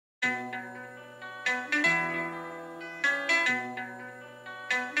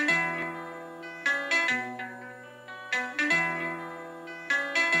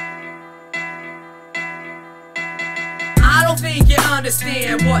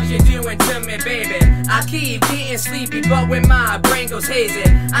understand what you're doing to me, baby. I keep getting sleepy, but when my brain goes hazy,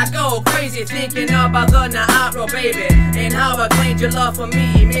 I go crazy thinking about the Nogardkrad, baby, and how I claimed your love for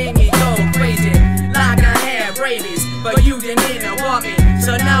me made me go crazy, like I had rabies, but you didn't even want me.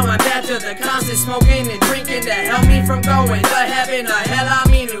 So now I'm back to the constant smoking and drinking to help me from going to heaven or hell. I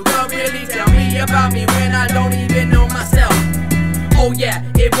mean, who could really tell me about me when I don't even know myself? Oh yeah,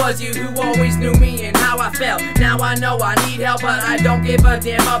 it was you who always knew me and how I felt. Now I know I need help, but I don't give a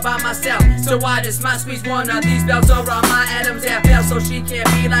damn about myself. So I just might squeeze one of these belts around my Adam's apple, so she can't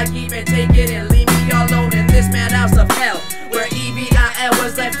be like even take it and leave me alone in this madhouse of hell, where Evillord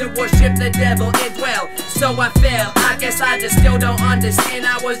was left to worship the devil and dwell. So I fell, I guess I just still don't understand.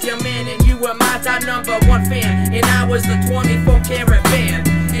 I was your man and you were my top #1 fan, and I was the 24-karat fan,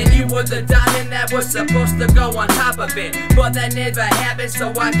 and you were the diamond that was supposed to go on top of it. But that never happened,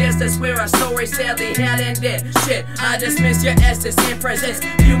 so I guess that's where our story sadly had ended. Shit, I just miss your essence and presence.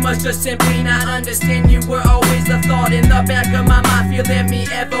 You must just simply not understand. You were always the thought in the back of my mind, feeling me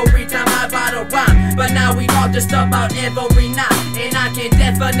every time I write a rhyme. But now we talk just about every night, and I can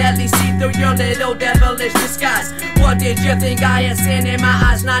definitely see through your little devilish disguise. What did you think I had sand in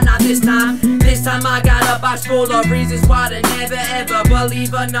my eyes? Not this time. This time I got a box full of reasons why to never ever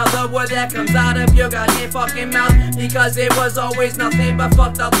believe another word that comes out of your goddamn fucking mouth, because it was always nothing but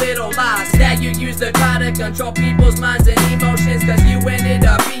fucked up little lies that you used to try to control people's minds and emotions, cause you ended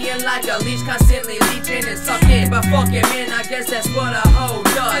up being like a leech, constantly leeching and sucking. But fucking man, I guess that's what a hoe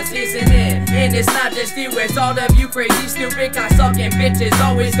does, isn't it? And it's not just you, it's all of you crazy stupid cocksucking bitches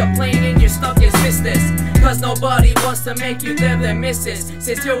always complaining you're stuck as missus, cause nobody wants to make you their missus,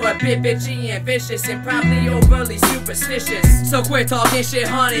 since you're a bit bitchy and vicious and probably overly superstitious. So quit talking shit,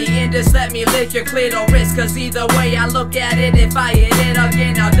 honey, and just let me lick your clitoris, cause either way I look at it, if I hit it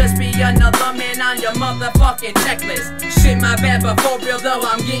again, I'll just be another man on your motherfucking checklist. Shit, my bad, but for real though,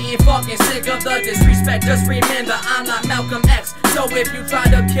 I'm getting fucking sick of the disrespect. Just remember, I'm not Malcolm X, so if you try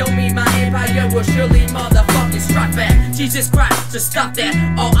to kill me, my empire will surely motherfucking strike back. Jesus Christ, just stop that,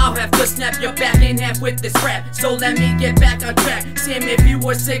 or I'll have to snap your back in half with this rap. So let me get back on track. Sam, if you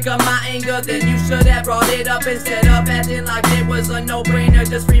were sick of my anger, then you should have brought it up instead of acting like it was a no-brainer.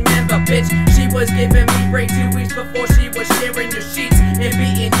 Just remember, bitch, she was giving me break 2 weeks before she was sharing your sheets and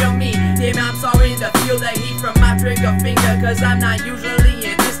beating your meat. Damn, I'm sorry to feel the heat from my trigger finger, cause I'm not usually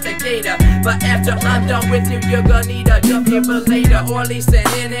an instigator. But after I'm done with you, you're gonna need a defibrillator, or at least an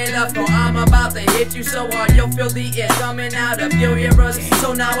inhaler, for I'm about to hit you so hard you'll feel the air coming out of your ears.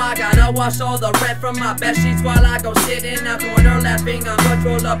 So now I gotta wash all the red from my bed sheets while I go sit in a corner laughing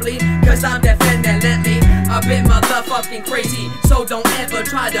uncontrollably, cause I'm definitely a bit motherfucking crazy. So don't ever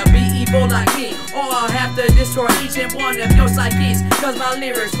try to be evil like me, or I'll have to destroy each and one of your psyches, cause my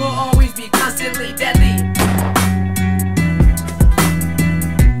lyrics will always be constantly deadly.